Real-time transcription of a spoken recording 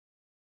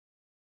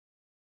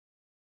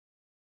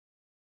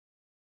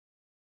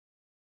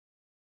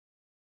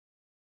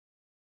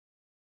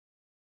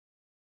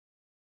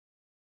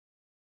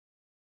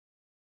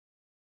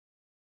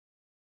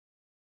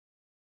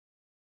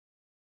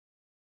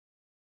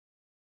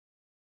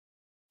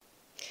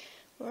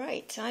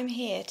Right, I'm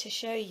here to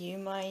show you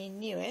my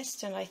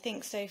newest and I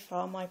think so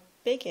far my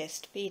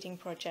biggest beading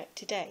project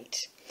to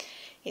date.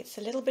 It's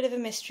a little bit of a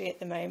mystery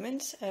at the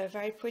moment, a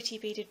very pretty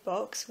beaded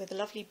box with a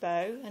lovely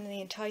bow and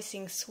the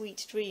enticing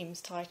Sweet Dreams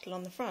title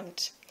on the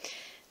front.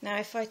 Now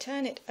if I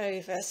turn it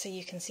over so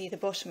you can see the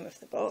bottom of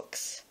the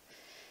box,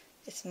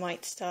 this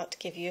might start to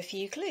give you a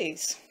few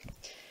clues.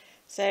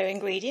 So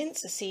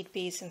ingredients are seed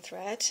beads and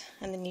thread,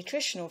 and the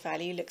nutritional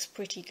value looks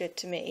pretty good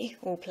to me,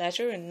 all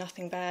pleasure and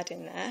nothing bad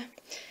in there.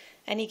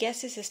 Any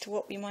guesses as to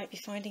what we might be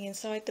finding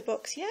inside the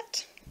box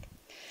yet?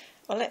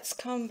 Well, let's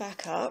come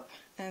back up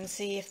and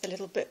see if the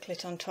little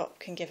booklet on top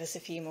can give us a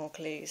few more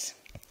clues.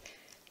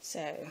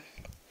 So,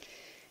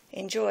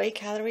 enjoy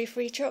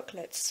calorie-free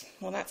chocolates.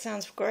 Well, that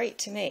sounds great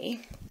to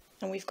me.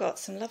 And we've got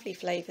some lovely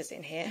flavours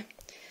in here.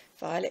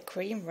 Violet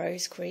cream,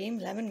 rose cream,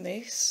 lemon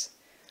mousse,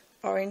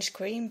 orange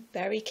cream,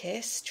 berry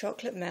kiss,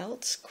 chocolate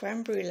melt,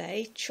 creme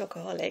brulee,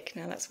 chocoholic,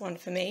 now that's one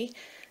for me,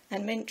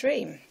 and mint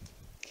dream.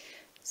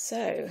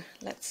 So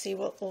let's see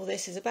what all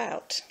this is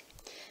about.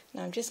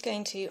 Now I'm just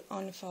going to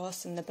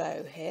unfasten the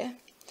bow here.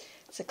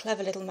 It's a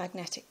clever little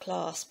magnetic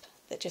clasp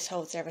that just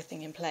holds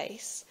everything in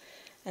place,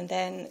 and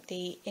then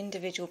the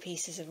individual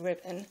pieces of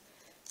ribbon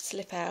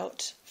slip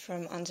out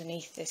from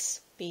underneath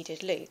this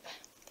beaded loop.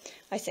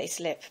 I say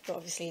slip, but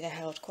obviously they're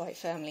held quite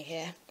firmly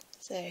here.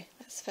 So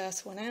that's the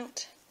first one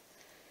out,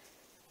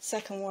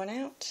 second one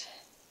out,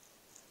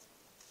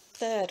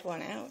 third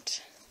one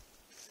out.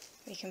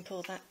 We can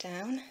pull that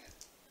down.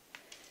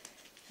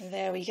 And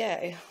there we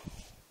go,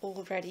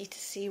 all ready to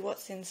see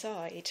what's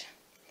inside.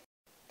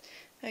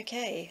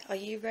 Okay, are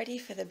you ready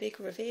for the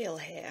big reveal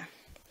here?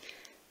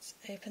 Let's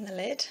open the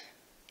lid,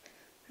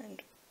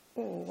 and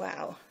oh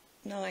wow,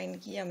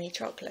 9 yummy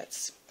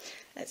chocolates.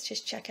 Let's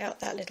just check out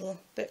that little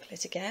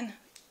booklet again,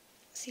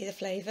 see the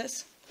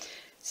flavours.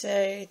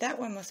 So that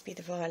one must be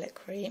the violet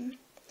cream,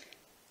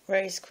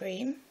 rose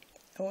cream,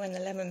 and the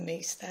lemon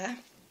mousse there.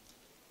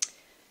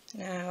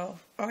 Now,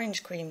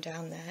 orange cream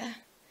down there.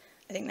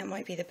 I think that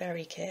might be the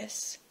berry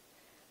kiss.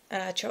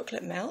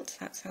 Chocolate melt,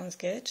 that sounds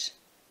good.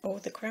 Or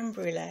the creme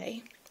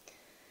brulee,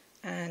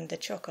 and the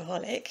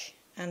chocoholic,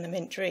 and the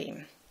mint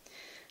dream.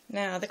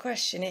 Now the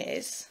question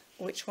is,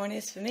 which one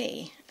is for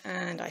me?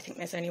 And I think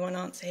there's only one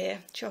answer here,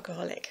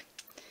 chocoholic.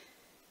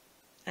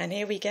 And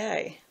here we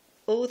go.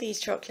 All these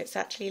chocolates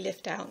actually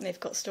lift out and they've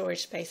got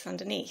storage space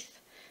underneath.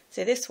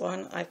 So this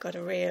one, I've got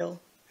a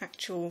real,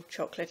 actual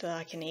chocolate that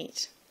I can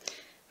eat.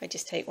 I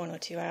just take one or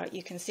two out,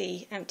 you can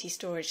see empty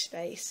storage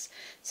space,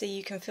 so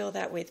you can fill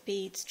that with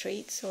beads,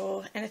 treats,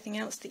 or anything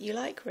else that you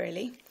like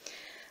really.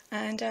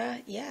 And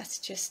yes,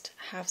 just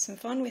have some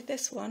fun with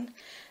this one.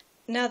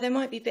 Now there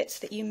might be bits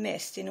that you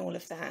missed in all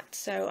of that,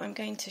 so I'm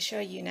going to show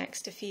you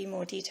next a few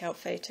more detailed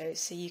photos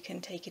so you can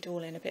take it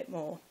all in a bit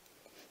more.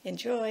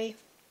 Enjoy!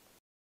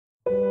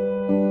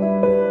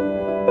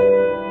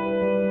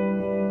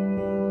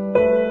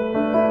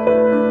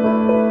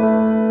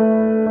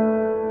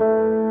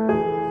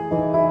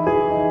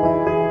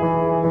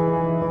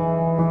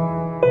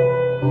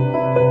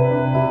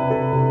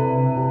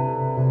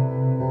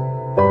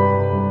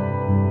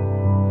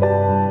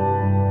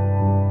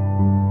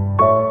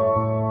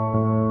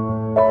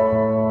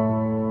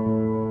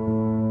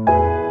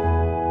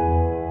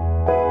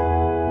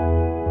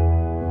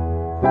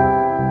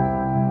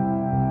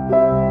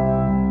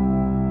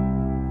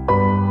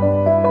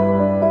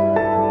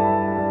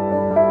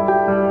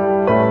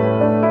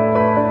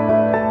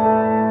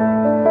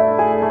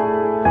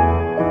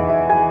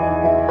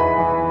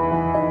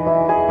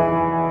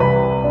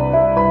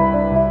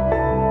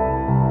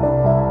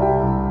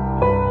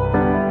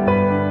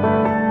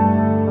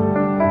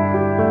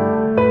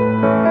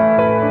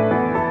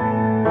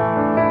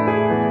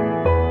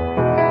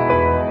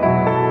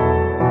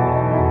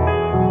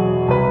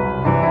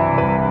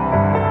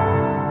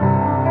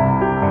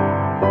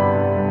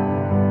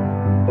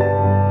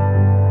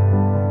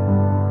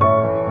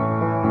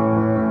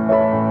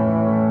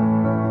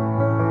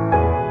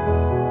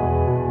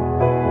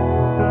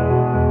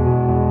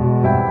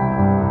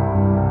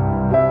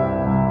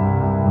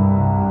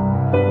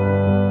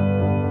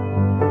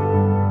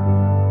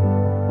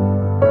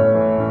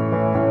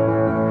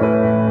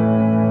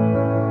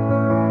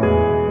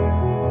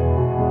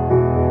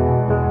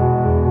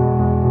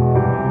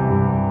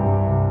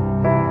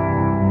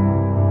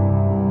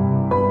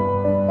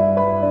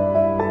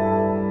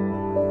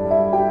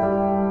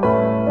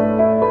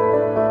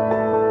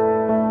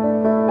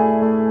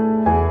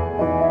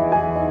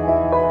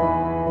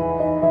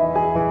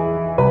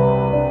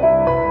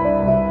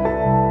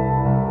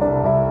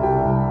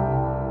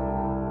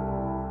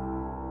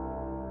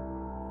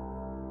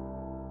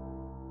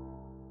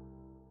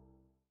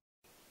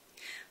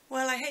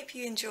 Well, I hope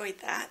you enjoyed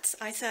that.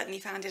 I certainly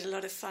found it a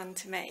lot of fun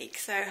to make,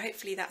 so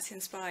hopefully that's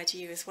inspired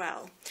you as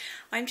well.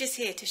 I'm just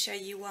here to show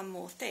you one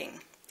more thing.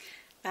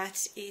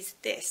 That is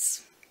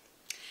this.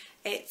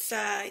 It's,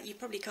 you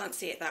probably can't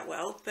see it that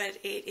well, but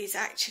it is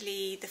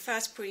actually the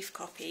first proof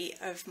copy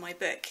of my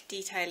book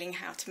detailing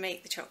how to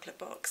make the chocolate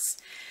box.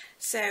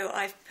 So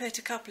I've put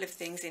a couple of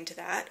things into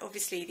that,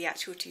 obviously the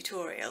actual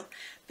tutorial,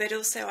 but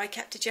also I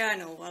kept a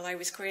journal while I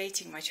was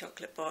creating my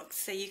chocolate box,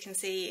 so you can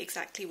see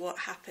exactly what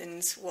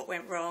happened, what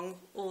went wrong,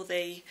 all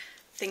the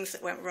things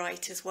that went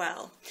right as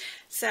well.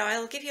 So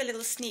I'll give you a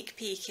little sneak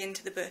peek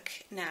into the book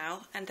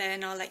now, and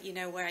then I'll let you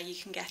know where you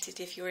can get it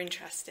if you're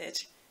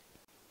interested.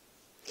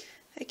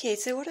 Okay,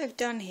 so what I've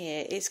done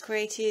here is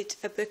created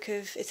a book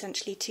of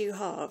essentially two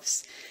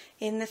halves.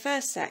 In the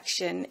first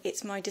section,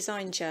 it's my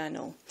design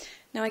journal.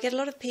 Now I get a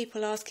lot of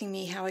people asking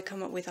me how I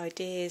come up with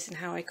ideas and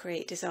how I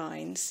create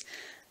designs,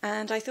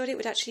 and I thought it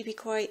would actually be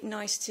quite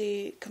nice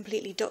to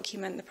completely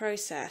document the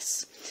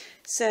process.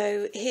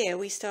 So here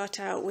we start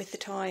out with the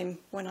time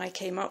when I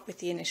came up with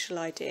the initial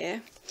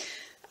idea.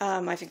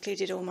 I've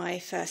included all my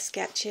first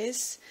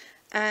sketches,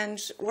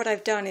 and what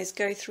I've done is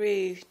go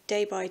through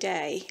day by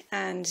day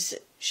and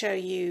show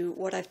you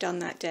what I've done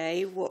that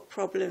day, what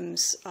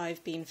problems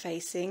I've been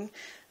facing,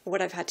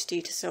 what I've had to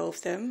do to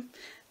solve them,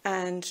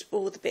 and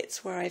all the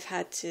bits where I've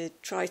had to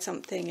try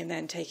something and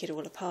then take it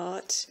all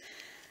apart.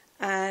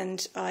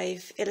 And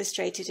I've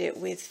illustrated it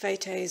with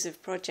photos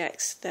of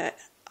projects that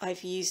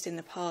I've used in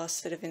the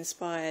past that have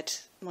inspired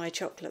my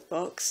chocolate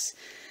box,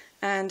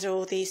 and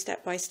all the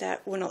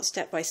step-by-step, well not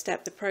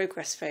step-by-step, the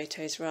progress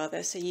photos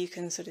rather, so you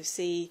can sort of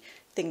see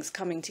things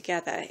coming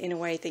together in a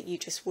way that you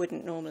just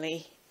wouldn't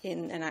normally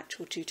in an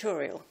actual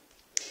tutorial.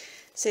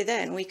 So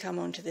then we come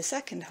on to the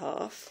second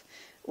half,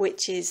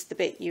 which is the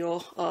bit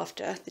you're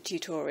after, the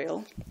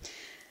tutorial.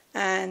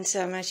 And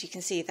as you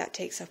can see, that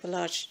takes up a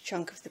large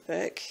chunk of the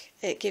book.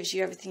 It gives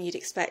you everything you'd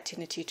expect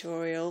in a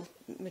tutorial,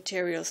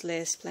 materials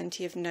list,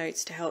 plenty of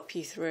notes to help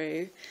you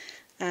through,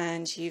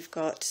 and you've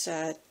got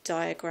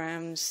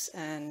diagrams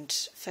and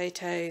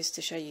photos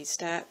to show you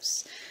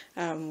steps.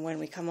 When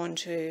we come on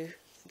to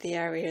the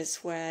areas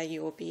where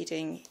you're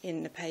beading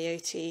in the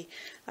peyote,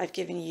 I've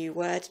given you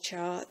word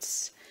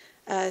charts.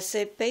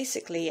 So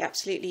basically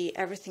absolutely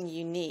everything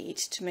you need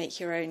to make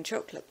your own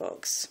chocolate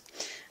box.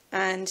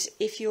 And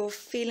if you're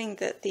feeling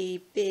that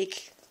the big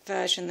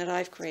version that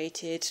I've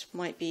created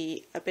might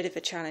be a bit of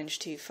a challenge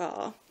too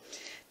far,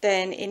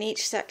 then in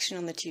each section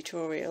on the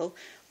tutorial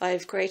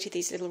I've created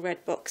these little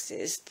red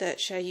boxes that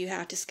show you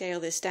how to scale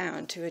this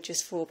down to a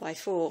just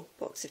 4x4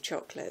 box of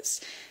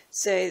chocolates.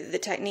 So the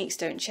techniques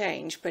don't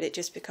change, but it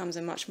just becomes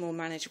a much more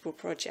manageable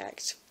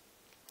project.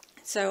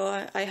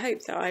 So I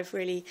hope that I've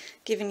really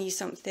given you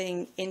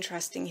something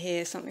interesting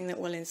here, something that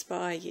will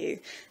inspire you.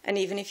 And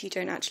even if you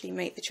don't actually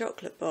make the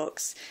chocolate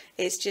box,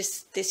 it's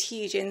just this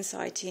huge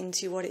insight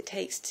into what it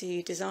takes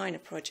to design a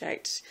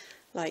project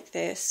like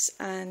this.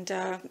 And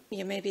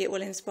maybe it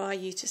will inspire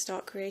you to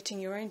start creating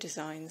your own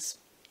designs.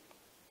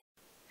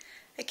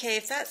 Okay,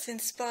 if that's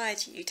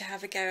inspired you to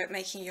have a go at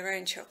making your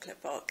own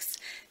chocolate box,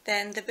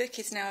 then the book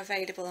is now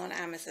available on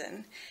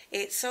Amazon.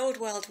 It's sold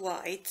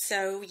worldwide,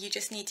 so you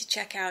just need to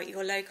check out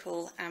your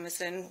local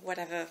Amazon,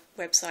 whatever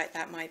website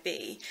that might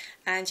be,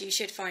 and you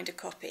should find a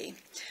copy.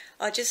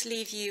 I'll just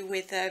leave you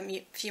with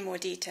a few more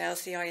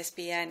details, the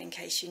ISBN, in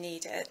case you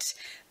need it.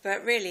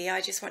 But really,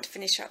 I just want to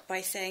finish up by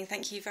saying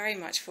thank you very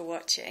much for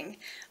watching.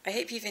 I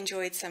hope you've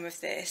enjoyed some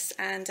of this,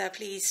 and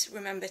please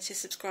remember to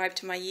subscribe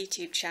to my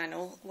YouTube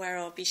channel, where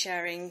I'll be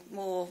sharing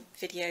more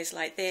videos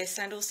like this,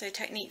 and also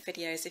technique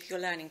videos if you're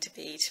learning to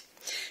bead.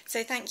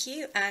 So thank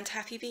you, and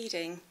happy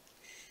beading!